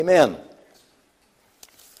Amen.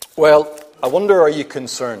 Well, I wonder, are you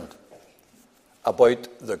concerned about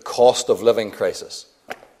the cost of living crisis?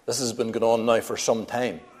 This has been going on now for some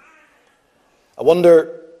time. I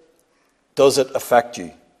wonder, does it affect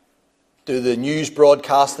you? Do the news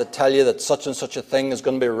broadcasts that tell you that such and such a thing is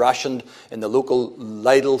going to be rationed in the local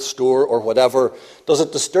Lidl store or whatever, does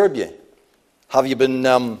it disturb you? Have you been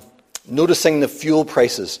noticing the fuel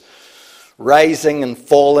prices rising and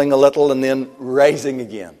falling a little and then rising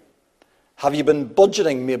again? Have you been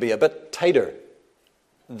budgeting maybe a bit tighter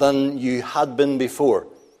than you had been before?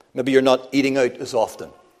 Maybe you're not eating out as often.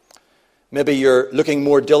 Maybe you're looking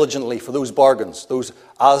more diligently for those bargains, those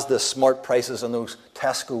Asda smart prices and those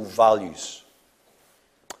Tesco values.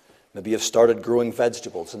 Maybe you've started growing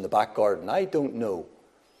vegetables in the back garden. I don't know.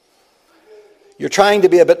 You're trying to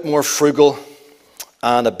be a bit more frugal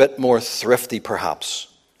and a bit more thrifty, perhaps.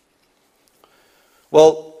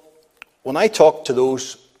 Well, when I talk to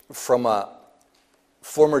those from a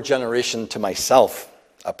former generation to myself,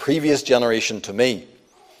 a previous generation to me,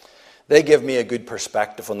 they give me a good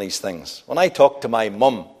perspective on these things. When I talk to my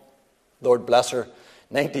mum, Lord bless her,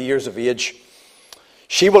 90 years of age,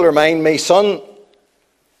 she will remind me, son,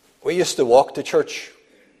 we used to walk to church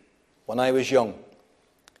when I was young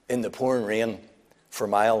in the pouring rain for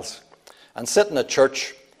miles and sit in a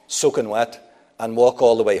church soaking wet and walk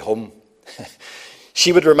all the way home.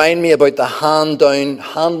 She would remind me about the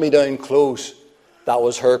hand-me-down clothes that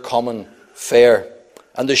was her common fare,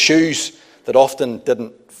 and the shoes that often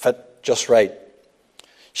didn't fit just right.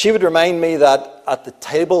 She would remind me that at the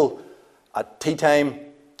table at tea time,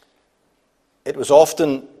 it was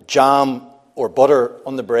often jam or butter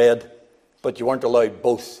on the bread, but you weren't allowed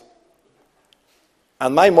both.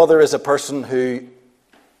 And my mother is a person who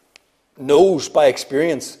knows by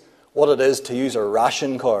experience what it is to use a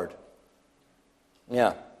ration card.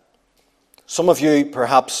 Yeah. Some of you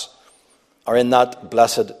perhaps are in that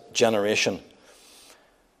blessed generation.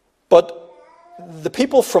 But the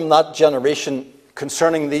people from that generation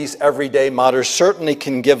concerning these everyday matters certainly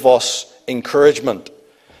can give us encouragement.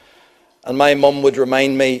 And my mum would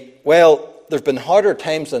remind me, well, there've been harder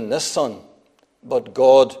times than this, son, but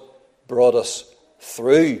God brought us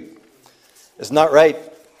through. Isn't that right?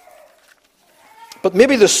 But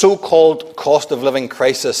maybe the so-called cost of living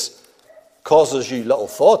crisis causes you little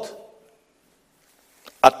thought.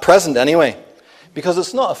 At present, anyway. Because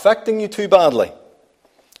it's not affecting you too badly.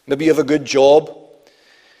 Maybe you have a good job,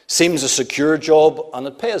 seems a secure job, and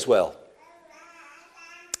it pays well.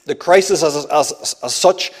 The crisis as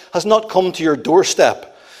such has not come to your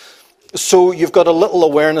doorstep. So you've got a little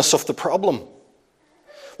awareness of the problem.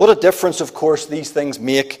 What a difference, of course, these things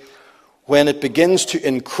make when it begins to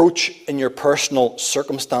encroach in your personal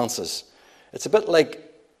circumstances. It's a bit like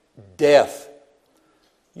death.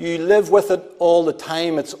 You live with it all the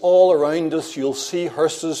time. It's all around us. You'll see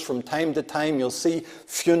hearses from time to time. You'll see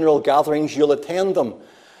funeral gatherings. You'll attend them.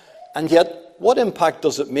 And yet, what impact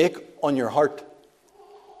does it make on your heart?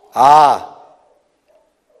 But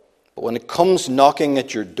when it comes knocking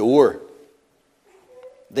at your door,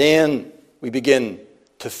 then we begin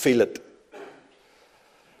to feel it.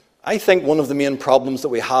 I think one of the main problems that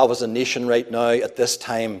we have as a nation right now at this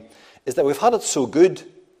time is that we've had it so good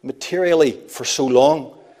materially for so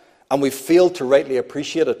long, and we've failed to rightly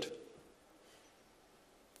appreciate it.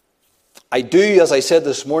 I do, as I said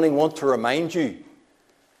this morning, want to remind you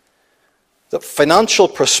that financial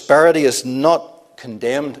prosperity is not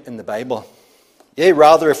condemned in the Bible. Yea,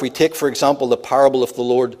 rather, if we take, for example, the parable of the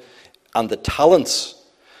Lord and the talents,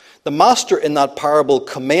 the master in that parable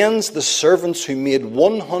commends the servants who made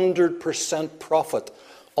 100% profit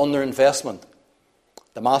on their investment.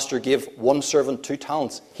 The master gave one servant 2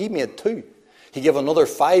 talents. He made 2. He gave another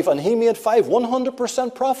 5, and he made 5.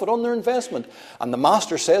 100% profit on their investment. And the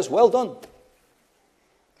master says, well done.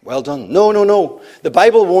 Well done. No. The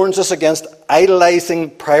Bible warns us against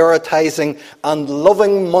idolizing, prioritizing, and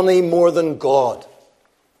loving money more than God.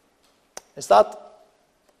 Is that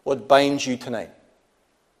what binds you tonight?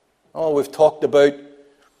 Oh, we've talked about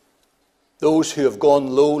those who have gone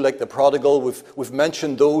low like the prodigal. We've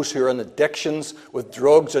mentioned those who are in addictions with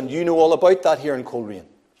drugs, and you know all about that here in Coleraine.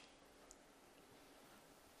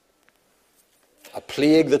 A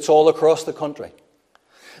plague that's all across the country.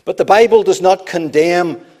 But the Bible does not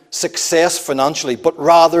condemn success financially, but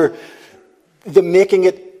rather the making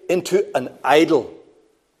it into an idol.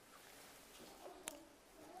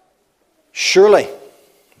 Surely,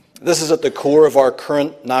 this is at the core of our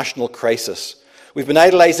current national crisis. We've been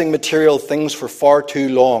idolizing material things for far too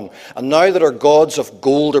long, and now that our gods of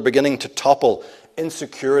gold are beginning to topple,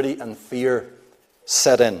 insecurity and fear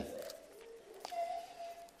set in.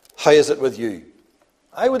 How is it with you?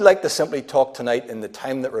 I would like to simply talk tonight in the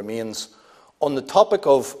time that remains on the topic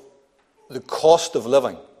of the cost of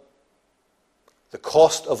living. The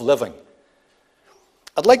cost of living.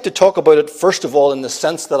 I'd like to talk about it first of all in the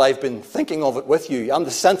sense that I've been thinking of it with you, and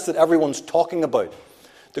the sense that everyone's talking about.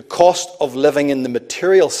 The cost of living in the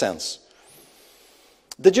material sense.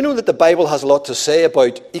 Did you know that the Bible has a lot to say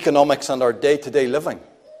about economics and our day-to-day living?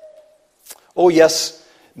 Oh yes,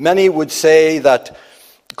 many would say that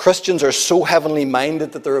Christians are so heavenly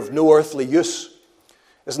minded that they're of no earthly use.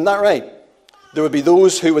 Isn't that right? There would be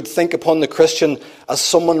those who would think upon the Christian as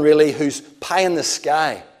someone really who's pie in the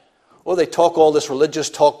sky. Oh, they talk all this religious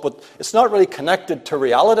talk, but it's not really connected to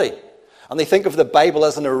reality. And they think of the Bible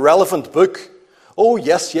as an irrelevant book. Oh,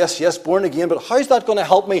 yes, born again, but how's that going to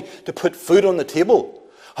help me to put food on the table?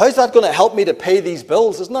 How's that going to help me to pay these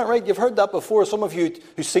bills? Isn't that right? You've heard that before. Some of you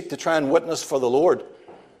who seek to try and witness for the Lord.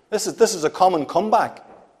 This is a common comeback.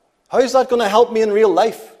 How's that going to help me in real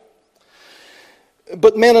life?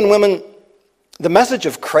 But men and women, the message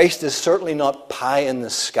of Christ is certainly not pie in the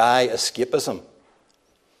sky escapism.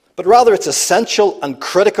 But rather it's essential and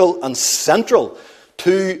critical and central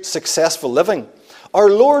to successful living. Our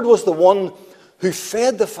Lord was the one who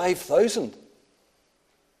fed the 5,000.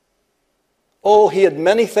 Oh, he had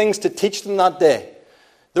many things to teach them that day.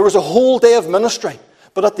 There was a whole day of ministry.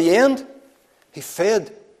 But at the end, he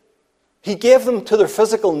fed. He gave them to their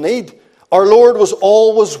physical need. Our Lord was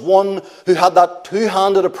always one who had that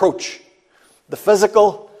two-handed approach. The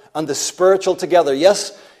physical and the spiritual together.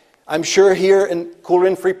 Yes, I'm sure here in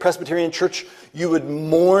Coleraine Free Presbyterian Church, you would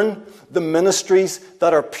mourn the ministries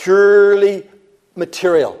that are purely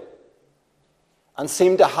material and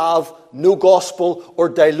seem to have no gospel or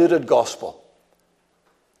diluted gospel.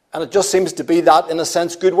 And it just seems to be that, in a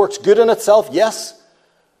sense, good works. Good in itself, yes,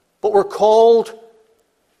 but we're called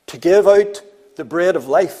to give out the bread of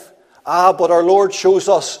life. But our Lord shows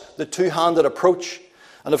us the two-handed approach.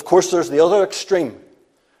 And of course, there's the other extreme,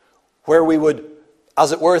 where we would,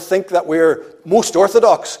 as it were, think that we're most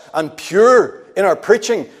orthodox and pure in our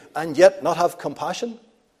preaching, and yet not have compassion.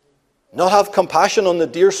 Not have compassion on the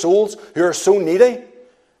dear souls who are so needy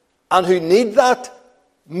and who need that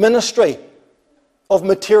ministry of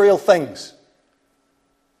material things.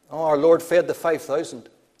 Oh, our Lord fed the 5,000.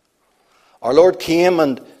 Our Lord came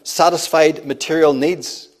and satisfied material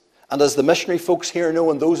needs. And as the missionary folks here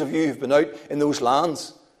know, and those of you who've been out in those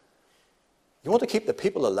lands, you want to keep the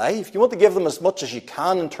people alive. You want to give them as much as you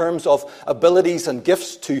can in terms of abilities and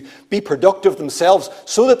gifts to be productive themselves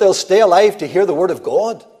so that they'll stay alive to hear the word of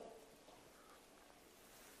God.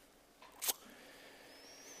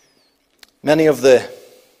 Many of the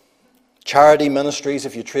charity ministries,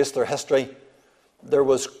 if you trace their history, there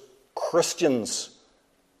was Christians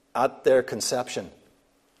at their conception.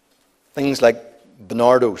 Things like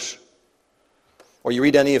Bernardo's. Or you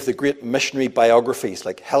read any of the great missionary biographies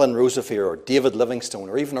like Helen Roosevelt or David Livingstone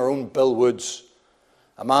or even our own Bill Woods.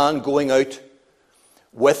 A man going out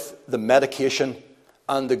with the medication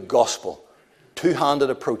and the gospel. Two-handed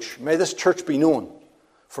approach. May this church be known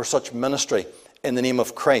for such ministry in the name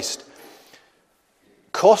of Christ.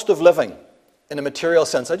 Cost of living in a material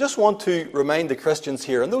sense. I just want to remind the Christians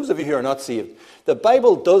here, and those of you who are not saved, the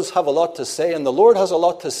Bible does have a lot to say, and the Lord has a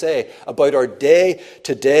lot to say about our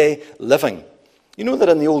day-to-day living. You know that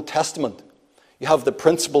in the Old Testament, you have the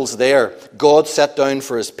principles there God set down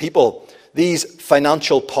for his people. These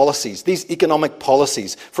financial policies, these economic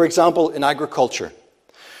policies. For example, in agriculture,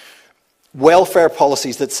 welfare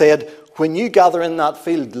policies that said, when you gather in that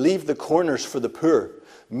field, leave the corners for the poor.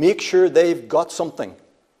 Make sure they've got something.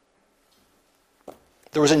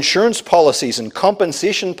 There was insurance policies and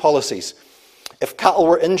compensation policies. If cattle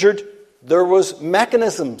were injured, there was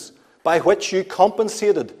mechanisms by which you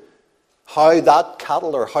compensated how that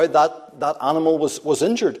cattle or how that animal was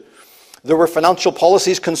injured. There were financial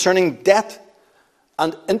policies concerning debt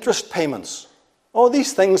and interest payments. All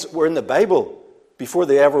these things were in the Bible before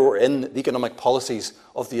they ever were in the economic policies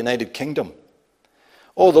of the United Kingdom.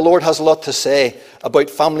 Oh, the Lord has a lot to say about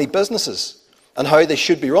family businesses and how they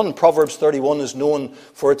should be run. Proverbs 31 is known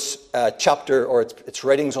for its chapter or its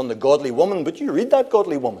writings on the godly woman, but you read that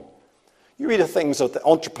godly woman. You read the things of the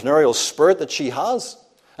entrepreneurial spirit that she has,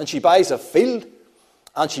 and she buys a field,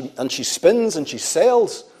 and she spins and she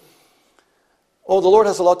sells. Oh, the Lord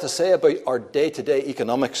has a lot to say about our day-to-day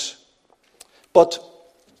economics. But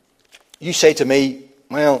you say to me,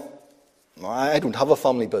 well, I don't have a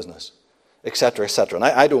family business, etc., etc., and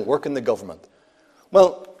I don't work in the government.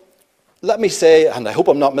 Well, let me say, and I hope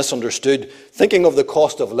I'm not misunderstood, thinking of the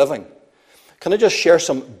cost of living, can I just share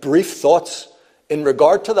some brief thoughts in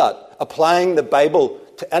regard to that, applying the Bible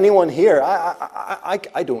to anyone here?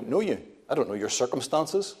 I don't know you. I don't know your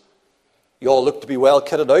circumstances. You all look to be well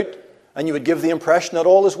kitted out, and you would give the impression that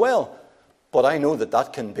all is well. But I know that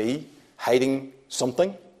that can be hiding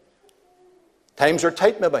something. Times are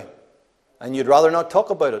tight maybe, and you'd rather not talk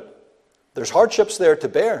about it. There's hardships there to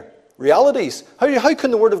bear. Realities. How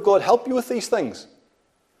can the Word of God help you with these things?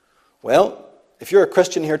 Well, if you're a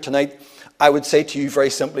Christian here tonight, I would say to you very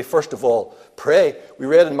simply, first of all, pray. We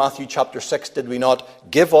read in Matthew chapter 6, did we not?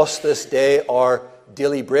 Give us this day our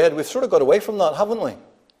daily bread. We've sort of got away from that, haven't we?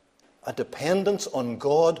 A dependence on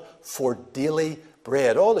God for daily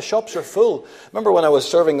bread. Oh, the shops are full. Remember when I was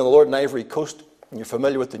serving the Lord in Ivory Coast, and you're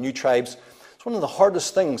familiar with the new tribes, it's one of the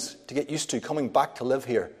hardest things to get used to coming back to live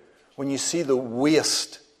here. When you see the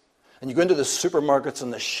waste, and you go into the supermarkets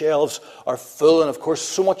and the shelves are full, and of course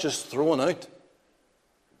so much is thrown out.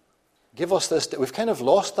 Give us this. We've kind of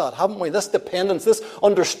lost that, haven't we? This dependence, this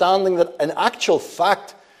understanding that in actual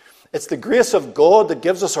fact, it's the grace of God that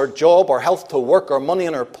gives us our job, our health to work, our money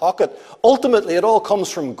in our pocket. Ultimately, it all comes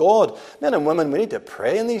from God. Men and women, we need to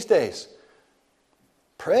pray in these days.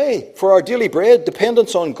 Pray for our daily bread,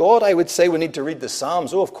 dependence on God. I would say we need to read the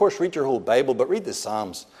Psalms. Oh, of course, read your whole Bible, but read the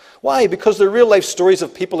Psalms. Why? Because they're real life stories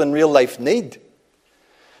of people in real life need.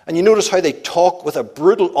 And you notice how they talk with a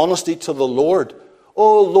brutal honesty to the Lord.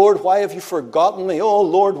 Oh, Lord, why have you forgotten me? Oh,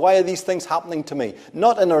 Lord, why are these things happening to me?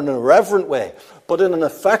 Not in an irreverent way, but in an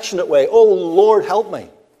affectionate way. Oh, Lord, help me.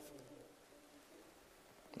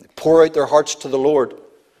 They pour out their hearts to the Lord.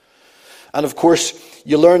 And of course,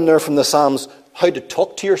 you learn there from the Psalms how to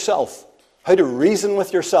talk to yourself, how to reason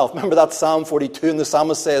with yourself. Remember that Psalm 42, and the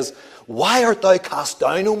psalmist says, why art thou cast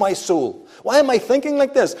down, O my soul? Why am I thinking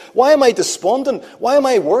like this? Why am I despondent? Why am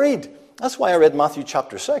I worried? That's why I read Matthew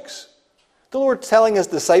chapter 6. The Lord telling his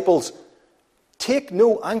disciples, take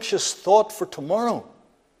no anxious thought for tomorrow.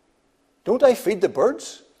 Don't I feed the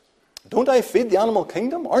birds? Don't I feed the animal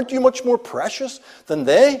kingdom? Aren't you much more precious than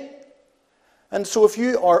they? And so if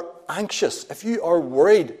you are anxious, if you are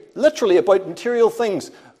worried, literally about material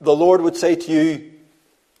things, the Lord would say to you,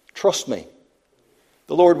 trust me.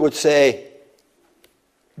 The Lord would say,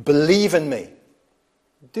 believe in me.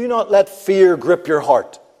 Do not let fear grip your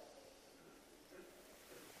heart.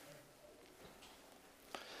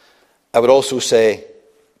 I would also say,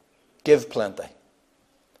 give plenty.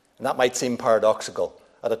 And that might seem paradoxical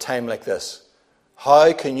at a time like this.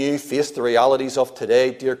 How can you face the realities of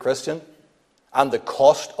today, dear Christian, and the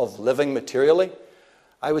cost of living materially?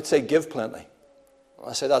 I would say, give plenty.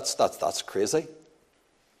 I say, that's crazy.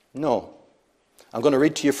 No. I'm going to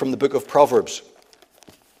read to you from the book of Proverbs.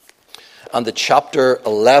 And the chapter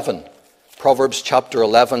 11. Proverbs chapter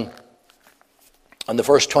 11. And the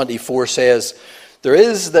verse 24 says, there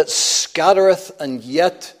is that scattereth and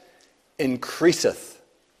yet increaseth.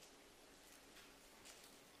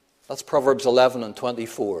 That's Proverbs 11 and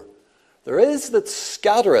 24. There is that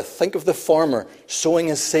scattereth. Think of the farmer sowing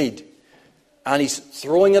his seed. And he's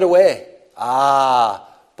throwing it away.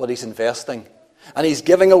 But he's investing. And he's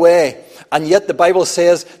giving away. And yet the Bible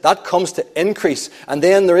says that comes to increase. And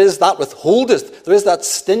then there is that withholdeth. There is that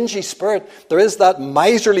stingy spirit. There is that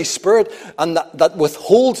miserly spirit. And that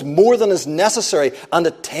withholds more than is necessary. And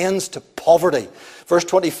it tends to poverty. Verse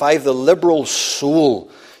 25, the liberal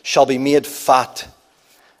soul shall be made fat.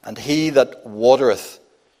 And he that watereth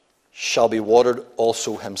shall be watered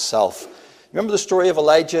also himself. Remember the story of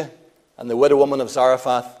Elijah and the widow woman of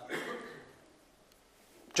Zarephath?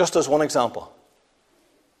 Just as one example.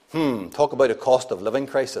 Talk about a cost of living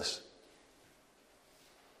crisis.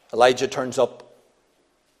 Elijah turns up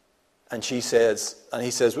and he says,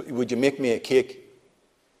 would you make me a cake?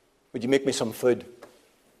 Would you make me some food?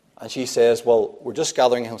 And she says, well, we're just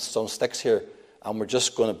gathering some sticks here and we're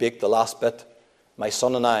just going to bake the last bit, my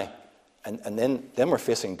son and I, and then we're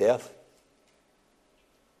facing death.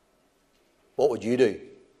 What would you do?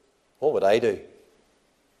 What would I do?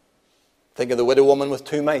 Think of the widow woman with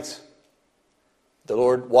 2 mites. The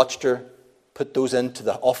Lord watched her, put those into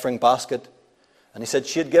the offering basket, and he said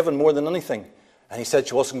she had given more than anything. And he said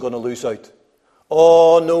she wasn't going to lose out.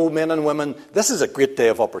 Oh, no, men and women, this is a great day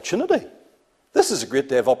of opportunity. This is a great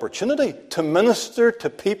day of opportunity to minister to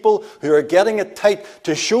people who are getting it tight,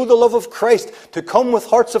 to show the love of Christ, to come with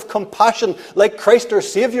hearts of compassion like Christ our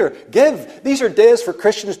Savior. Give. These are days for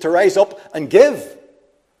Christians to rise up and give.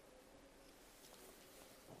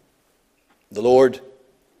 The Lord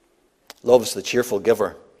loves the cheerful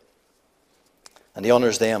giver, and he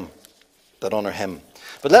honors them that honor him.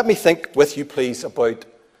 But let me think with you, please, about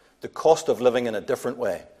the cost of living in a different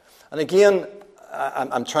way. And again,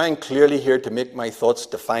 I'm trying clearly here to make my thoughts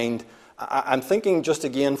defined. I'm thinking just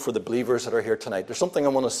again for the believers that are here tonight. There's something I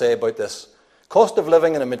want to say about this. Cost of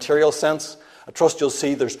living in a material sense. I trust you'll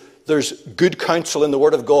see there's there's good counsel in the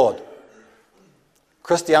Word of God.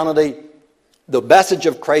 Christianity, the message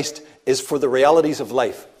of Christ, is for the realities of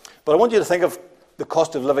life. But I want you to think of the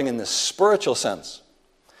cost of living in the spiritual sense.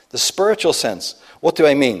 The spiritual sense. What do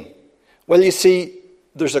I mean? Well, you see,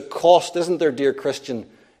 there's a cost, isn't there, dear Christian,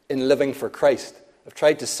 in living for Christ? I've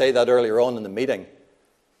tried to say that earlier on in the meeting.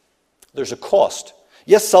 There's a cost.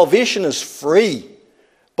 Yes, salvation is free,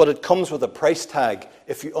 but it comes with a price tag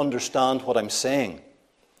if you understand what I'm saying.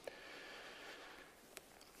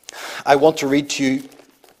 I want to read to you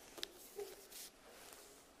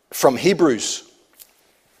from Hebrews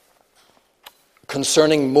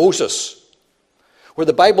concerning Moses, where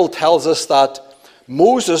the Bible tells us that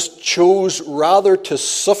Moses chose rather to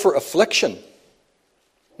suffer affliction.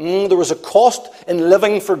 There was a cost in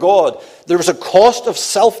living for God. There was a cost of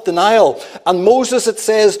self-denial. And Moses, it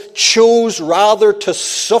says, chose rather to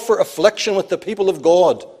suffer affliction with the people of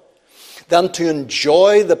God than to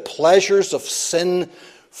enjoy the pleasures of sin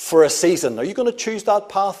for a season. Are you going to choose that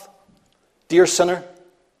path, dear sinner?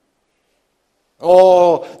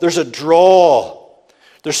 Oh, there's a draw.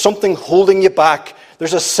 There's something holding you back.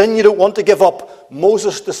 There's a sin you don't want to give up.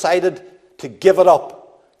 Moses decided to give it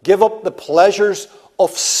up. Give up the pleasures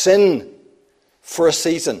of sin for a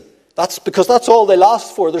season. That's because that's all they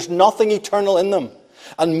last for. There's nothing eternal in them.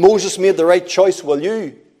 And Moses made the right choice, will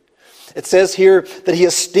you? It says here that he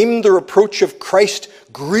esteemed the reproach of Christ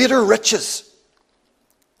greater riches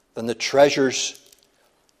than the treasures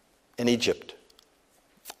in Egypt.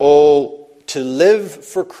 Oh, to live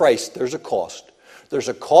for Christ, there's a cost. There's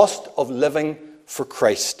a cost of living for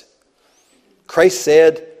Christ. Christ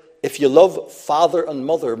said, if you love father and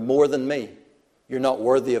mother more than me, you're not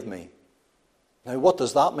worthy of me. Now, what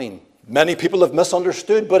does that mean? Many people have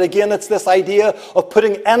misunderstood, but again, it's this idea of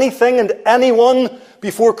putting anything and anyone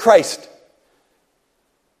before Christ.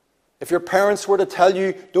 If your parents were to tell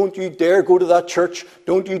you, don't you dare go to that church,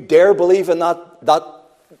 don't you dare believe in that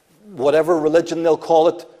whatever religion they'll call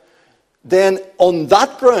it, then on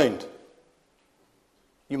that ground,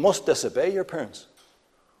 you must disobey your parents.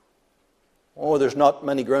 Oh, there's not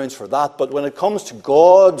many grounds for that. But when it comes to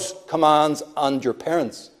God's commands and your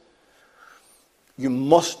parents, you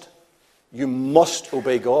must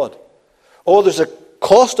obey God. Oh, there's a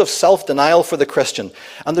cost of self-denial for the Christian.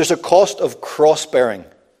 And there's a cost of cross-bearing.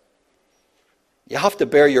 You have to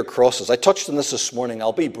bear your crosses. I touched on this morning.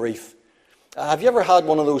 I'll be brief. Have you ever had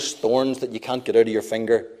one of those thorns that you can't get out of your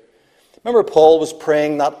finger? Remember Paul was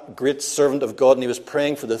praying, that great servant of God, and he was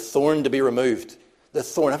praying for the thorn to be removed. The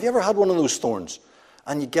thorn. Have you ever had one of those thorns?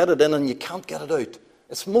 And you get it in and you can't get it out.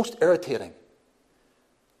 It's most irritating.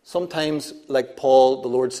 Sometimes, like Paul, the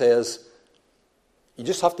Lord says, you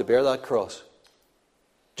just have to bear that cross.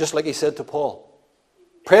 Just like he said to Paul.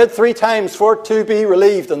 Prayed 3 times for it to be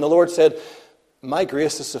relieved. And the Lord said, my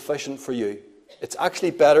grace is sufficient for you. It's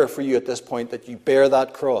actually better for you at this point that you bear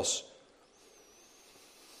that cross.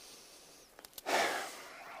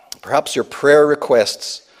 Perhaps your prayer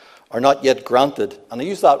requests are not yet granted. And I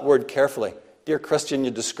use that word carefully. Dear Christian,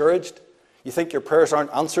 you're discouraged? You think your prayers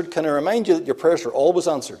aren't answered? Can I remind you that your prayers are always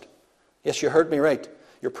answered? Yes, you heard me right.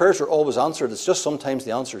 Your prayers are always answered. It's just sometimes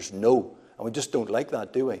the answer is no. And we just don't like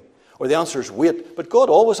that, do we? Or the answer is wait. But God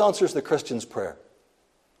always answers the Christian's prayer.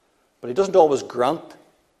 But he doesn't always grant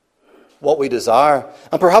what we desire.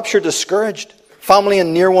 And perhaps you're discouraged. Family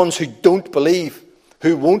and near ones who don't believe,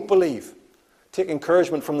 who won't believe. Take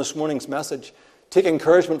encouragement from this morning's message. Take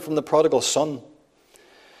encouragement from the prodigal son.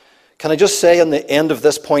 Can I just say on the end of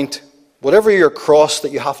this point, whatever your cross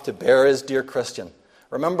that you have to bear is, dear Christian,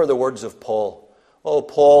 remember the words of Paul. Oh,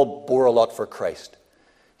 Paul bore a lot for Christ.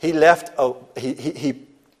 He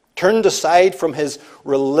turned aside from his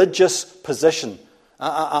religious position,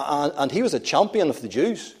 and he was a champion of the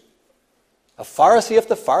Jews. A Pharisee of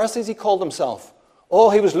the Pharisees, he called himself. Oh,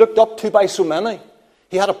 he was looked up to by so many.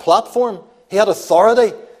 He had a platform. He had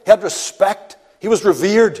authority. He had respect. He was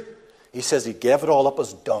revered. He says he gave it all up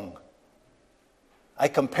as dung. I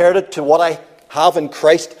compared it to what I have in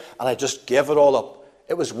Christ, and I just gave it all up.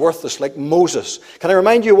 It was worthless, like Moses. Can I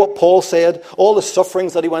remind you what Paul said? All the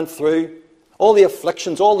sufferings that he went through, all the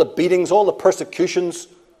afflictions, all the beatings, all the persecutions,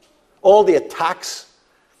 all the attacks.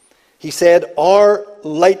 He said, our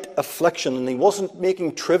light affliction, and he wasn't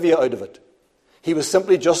making trivia out of it. He was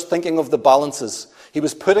simply just thinking of the balances. He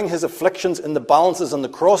was putting his afflictions in the balances and the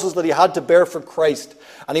crosses that he had to bear for Christ.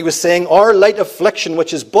 And he was saying, our light affliction,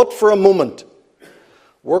 which is but for a moment,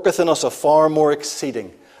 worketh in us a far more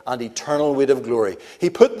exceeding and eternal weight of glory. He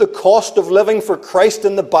put the cost of living for Christ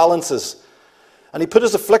in the balances. And he put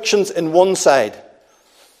his afflictions in one side.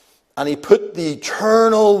 And he put the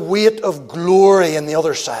eternal weight of glory in the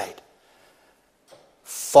other side.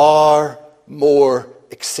 far more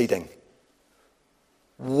exceeding.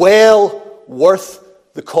 Well worth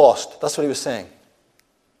the cost. That's what he was saying.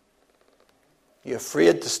 You're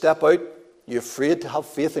afraid to step out? You're afraid to have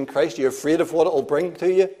faith in Christ? You're afraid of what it will bring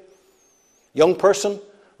to you? Young person,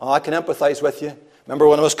 I can empathize with you. Remember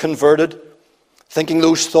when I was converted, thinking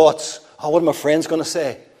those thoughts, what are my friends going to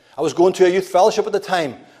say? I was going to a youth fellowship at the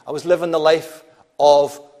time. I was living the life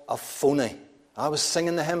of a phony. I was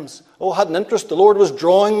singing the hymns. I had an interest. The Lord was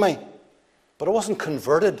drawing me. But I wasn't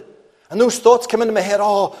converted. And those thoughts came into my head,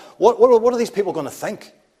 what are these people going to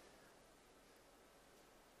think?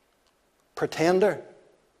 Pretender.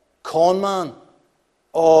 Con man.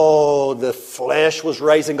 The flesh was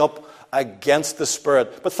rising up against the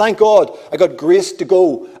Spirit. But thank God, I got grace to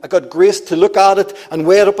go. I got grace to look at it and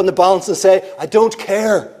weigh it up in the balance and say, I don't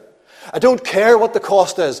care. I don't care what the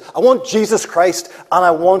cost is. I want Jesus Christ and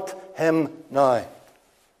I want Him now.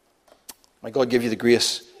 May God give you the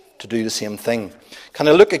grace to do the same thing. Can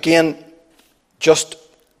I look again just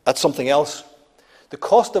at something else? The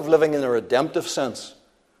cost of living in a redemptive sense.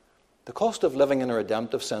 The cost of living in a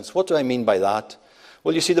redemptive sense. What do I mean by that?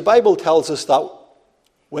 Well, you see, the Bible tells us that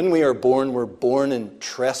when we are born, we're born in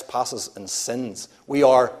trespasses and sins. We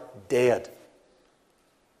are dead.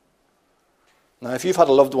 Now, if you've had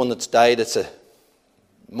a loved one that's died, it's a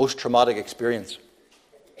most traumatic experience.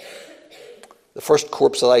 The first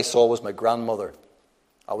corpse that I saw was my grandmother.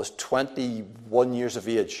 I was 21 years of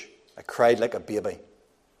age. I cried like a baby.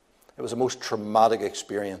 It was a most traumatic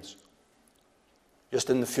experience. Just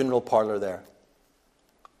in the funeral parlour there.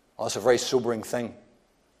 It's a very sobering thing.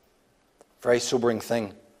 Very sobering thing.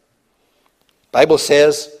 The Bible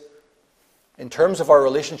says, in terms of our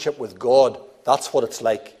relationship with God, that's what it's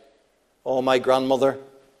like. My grandmother,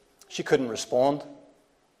 she couldn't respond.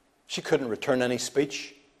 She couldn't return any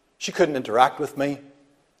speech. She couldn't interact with me. It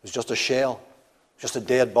was just a shell. Just a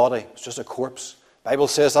dead body. It was just a corpse. The Bible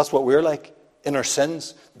says that's what we're like in our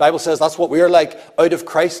sins. The Bible says that's what we're like out of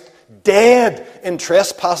Christ. Dead in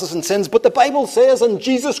trespasses and sins. But the Bible says, and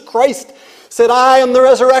Jesus Christ said, I am the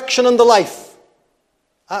resurrection and the life.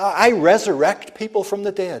 I resurrect people from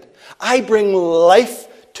the dead. I bring life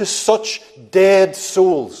to such dead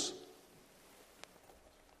souls.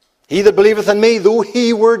 He that believeth in me, though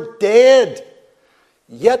he were dead,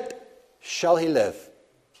 yet shall he live.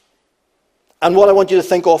 And what I want you to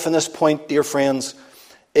think of in this point, dear friends,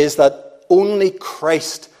 is that only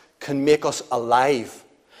Christ can make us alive.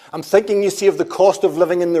 I'm thinking, you see, of the cost of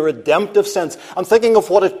living in the redemptive sense. I'm thinking of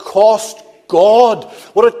what it cost God,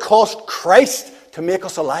 what it cost Christ to make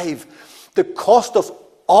us alive. The cost of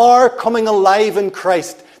our coming alive in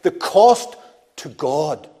Christ. The cost to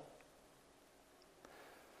God.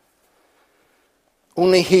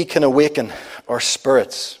 Only He can awaken our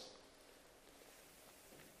spirits.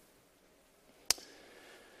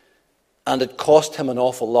 And it cost Him an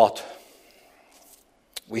awful lot.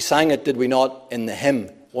 We sang it, did we not, in the hymn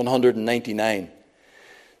 199.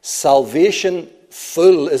 Salvation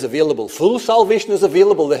full is available. Full salvation is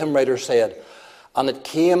available, the hymn writer said. And it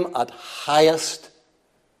came at highest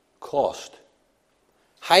cost.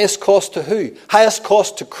 Highest cost to who? Highest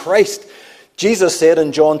cost to Christ. Jesus said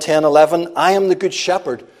in John 10:11, I am the good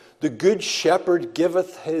shepherd. The good shepherd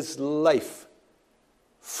giveth his life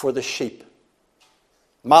for the sheep.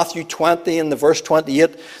 Matthew 20 in the verse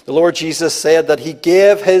 28, the Lord Jesus said that He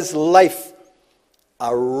gave His life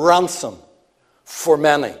a ransom for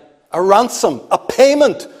many. A ransom, a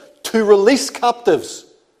payment to release captives.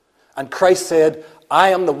 And Christ said, I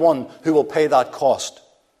am the one who will pay that cost.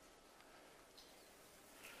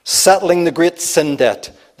 Settling the great sin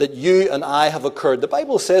debt that you and I have incurred. The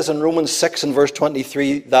Bible says in Romans 6 and verse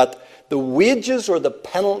 23 that the wages or the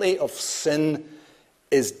penalty of sin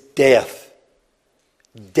is death.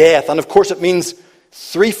 Death. And of course it means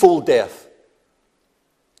threefold death.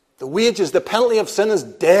 The wages, the penalty of sin is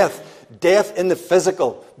death. Death in the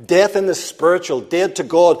physical, death in the spiritual, dead to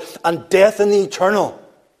God, and death in the eternal.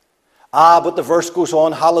 But the verse goes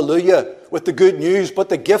on, hallelujah, with the good news. But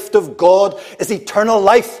the gift of God is eternal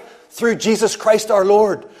life through Jesus Christ our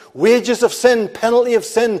Lord. Wages of sin, penalty of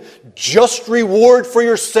sin, just reward for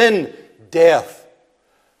your sin, death.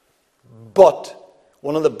 But,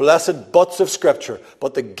 one of the blessed buts of Scripture,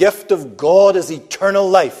 but the gift of God is eternal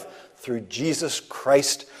life through Jesus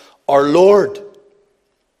Christ our Lord.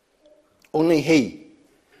 Only He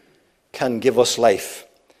can give us life.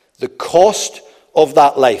 The cost of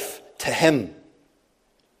that life to Him.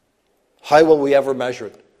 How will we ever measure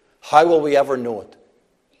it? How will we ever know it?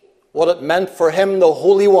 What it meant for Him, the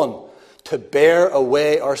Holy One, to bear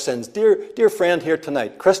away our sins. Dear friend here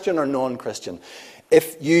tonight, Christian or non-Christian,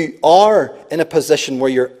 if you are in a position where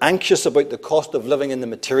you're anxious about the cost of living in the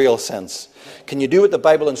material sense, can you do what the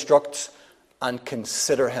Bible instructs and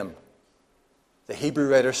consider him? The Hebrew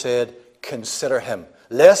writer said, consider him,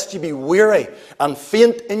 lest you be weary and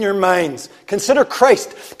faint in your minds. Consider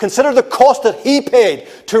Christ. Consider the cost that he paid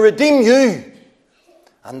to redeem you.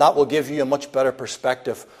 And that will give you a much better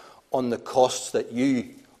perspective on the costs that you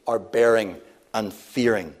are bearing and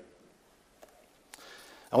fearing.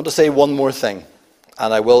 I want to say one more thing,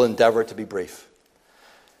 and I will endeavour to be brief.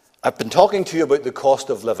 I've been talking to you about the cost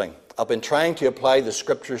of living. I've been trying to apply the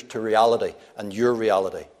scriptures to reality and your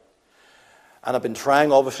reality. And I've been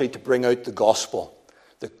trying, obviously, to bring out the gospel,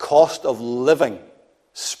 the cost of living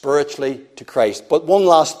spiritually to Christ. But one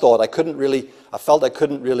last thought. I felt I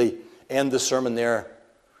couldn't really end the sermon there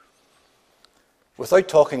without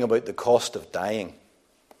talking about the cost of dying.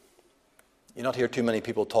 You not hear too many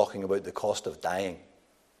people talking about the cost of dying.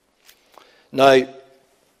 Now,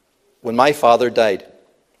 when my father died,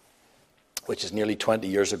 which is nearly 20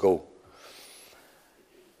 years ago,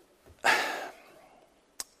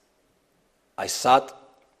 I sat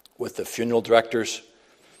with the funeral directors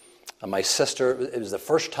and my sister. It was the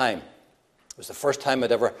first time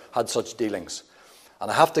I'd ever had such dealings.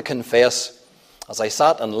 And I have to confess, as I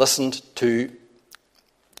sat and listened to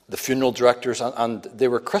the funeral directors, and they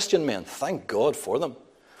were Christian men, thank God for them.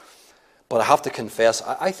 But I have to confess,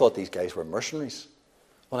 I thought these guys were mercenaries.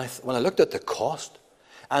 When I looked at the cost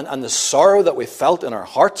and the sorrow that we felt in our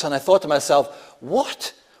hearts, and I thought to myself,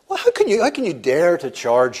 what? Well, how can you dare to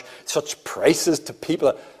charge such prices to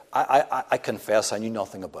people? I confess I knew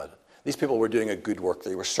nothing about it. These people were doing a good work.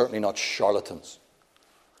 They were certainly not charlatans.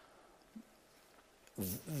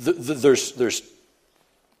 There's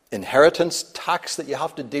inheritance tax that you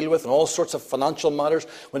have to deal with and all sorts of financial matters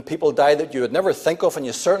when people die that you would never think of and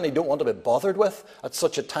you certainly don't want to be bothered with at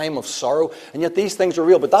such a time of sorrow. And yet these things are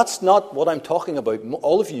real. But that's not what I'm talking about.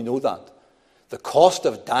 All of you know that. The cost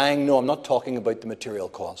of dying, no, I'm not talking about the material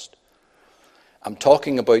cost. I'm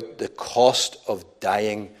talking about the cost of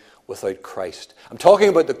dying without Christ. I'm talking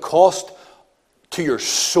about the cost to your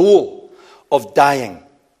soul of dying.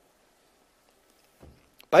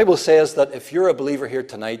 The Bible says that if you're a believer here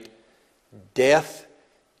tonight, death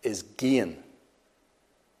is gain.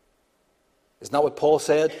 Isn't that what Paul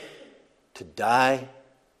said? To die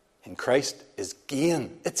in Christ is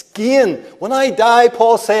gain. It's gain. When I die,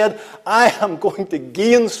 Paul said, I am going to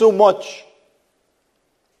gain so much.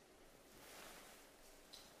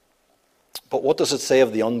 But what does it say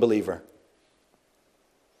of the unbeliever?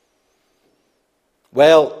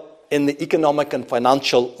 Well, in the economic and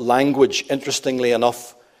financial language, interestingly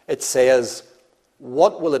enough, it says,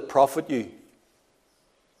 what will it profit you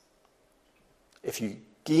if you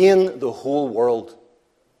gain the whole world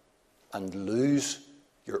and lose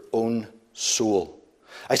your own soul?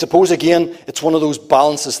 I suppose, again, it's one of those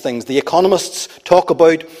balances things. The economists talk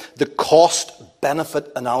about the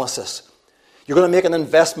cost-benefit analysis. You're going to make an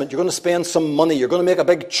investment, you're going to spend some money, you're going to make a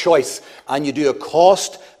big choice, and you do a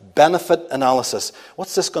cost-benefit analysis.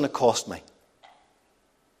 What's this going to cost me?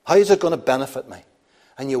 How is it going to benefit me?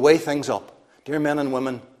 And you weigh things up. Dear men and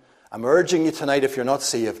women, I'm urging you tonight, if you're not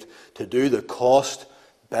saved, to do the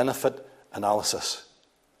cost-benefit analysis.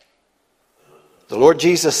 The Lord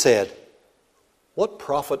Jesus said, what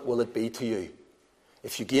profit will it be to you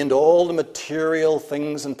if you gained all the material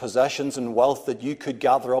things and possessions and wealth that you could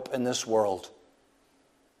gather up in this world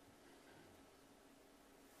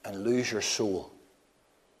and lose your soul?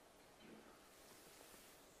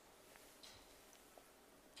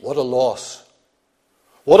 What a loss.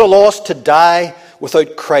 What a loss to die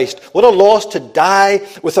without Christ. What a loss to die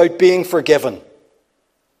without being forgiven.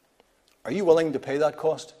 Are you willing to pay that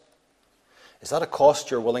cost? Is that a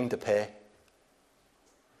cost you're willing to pay?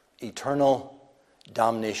 Eternal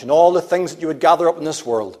damnation. All the things that you would gather up in this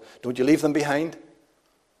world, don't you leave them behind?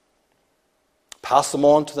 Pass them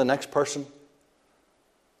on to the next person.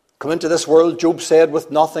 Come into this world, Job said,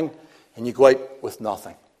 with nothing, and you go out with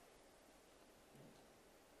nothing.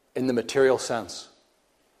 In the material sense.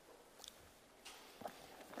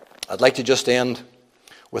 I'd like to just end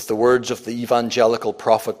with the words of the evangelical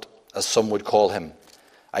prophet, as some would call him.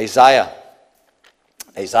 Isaiah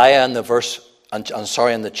in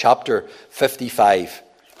the chapter 55,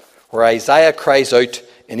 where Isaiah cries out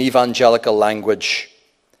in evangelical language,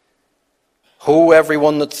 Ho,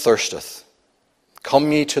 everyone that thirsteth,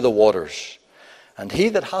 come ye to the waters, and he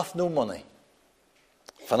that hath no money,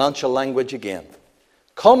 financial language again,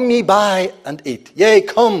 come ye buy and eat. Yea,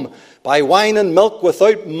 come, buy wine and milk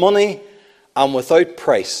without money and without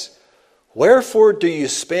price. Wherefore do you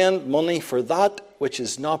spend money for that which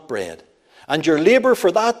is not bread, and your labour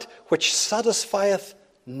for that which satisfieth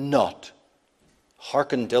not.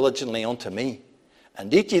 Hearken diligently unto me,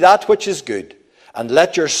 and eat ye that which is good, and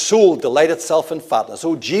let your soul delight itself in fatness.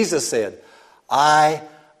 Oh, Jesus said, I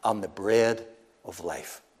am the bread of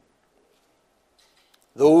life.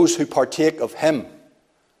 Those who partake of him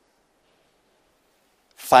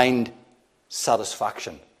find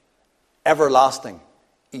satisfaction, everlasting,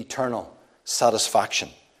 eternal satisfaction.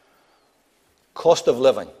 Cost of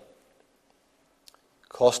living,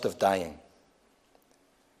 cost of dying.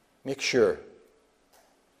 Make sure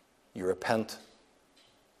you repent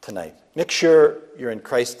tonight. Make sure you're in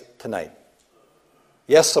Christ tonight.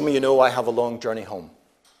 Yes, some of you know I have a long journey home.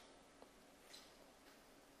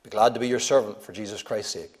 Be glad to be your servant for Jesus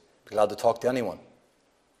Christ's sake. Be glad to talk to anyone.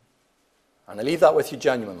 And I leave that with you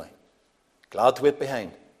genuinely. Glad to wait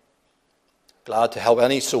behind. Glad to help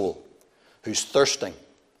any soul who's thirsting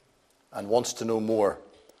and wants to know more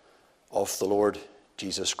of the Lord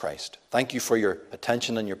Jesus Christ. Thank you for your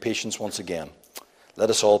attention and your patience once again. Let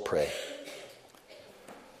us all pray.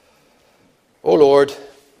 O Lord,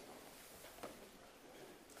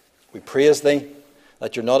 we praise thee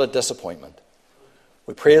that you're not a disappointment.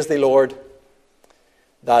 We praise thee, Lord,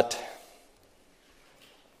 that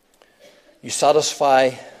you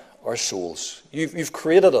satisfy our souls. You've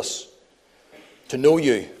created us to know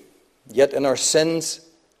you, yet in our sins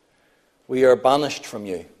we are banished from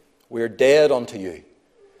you. We are dead unto you.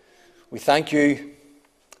 We thank you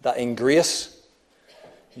that in grace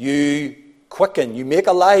you quicken, you make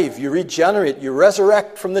alive, you regenerate, you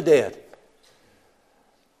resurrect from the dead.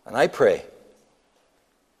 And I pray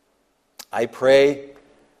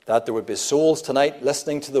that there would be souls tonight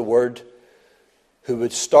listening to the word who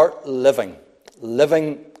would start living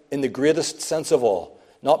in the greatest sense of all,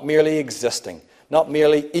 not merely existing, not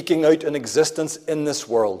merely eking out an existence in this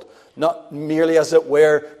world, not merely, as it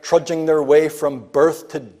were, trudging their way from birth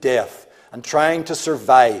to death and trying to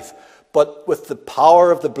survive, but with the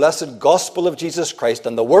power of the blessed gospel of Jesus Christ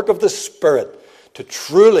and the work of the Spirit to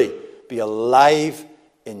truly be alive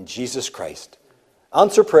in Jesus Christ.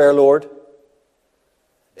 Answer prayer, Lord.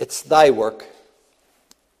 It's thy work,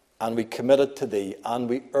 and we commit it to thee, and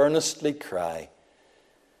we earnestly cry,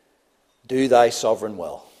 do thy sovereign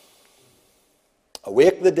will.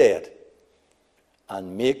 Awake the dead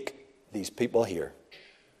and make these people hear.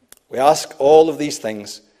 We ask all of these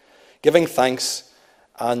things, giving thanks,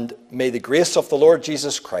 and may the grace of the Lord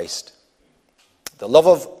Jesus Christ, the love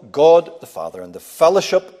of God the Father, and the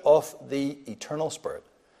fellowship of the eternal Spirit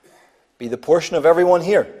be the portion of everyone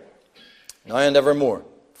here, now and evermore,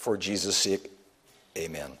 for Jesus' sake.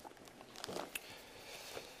 Amen.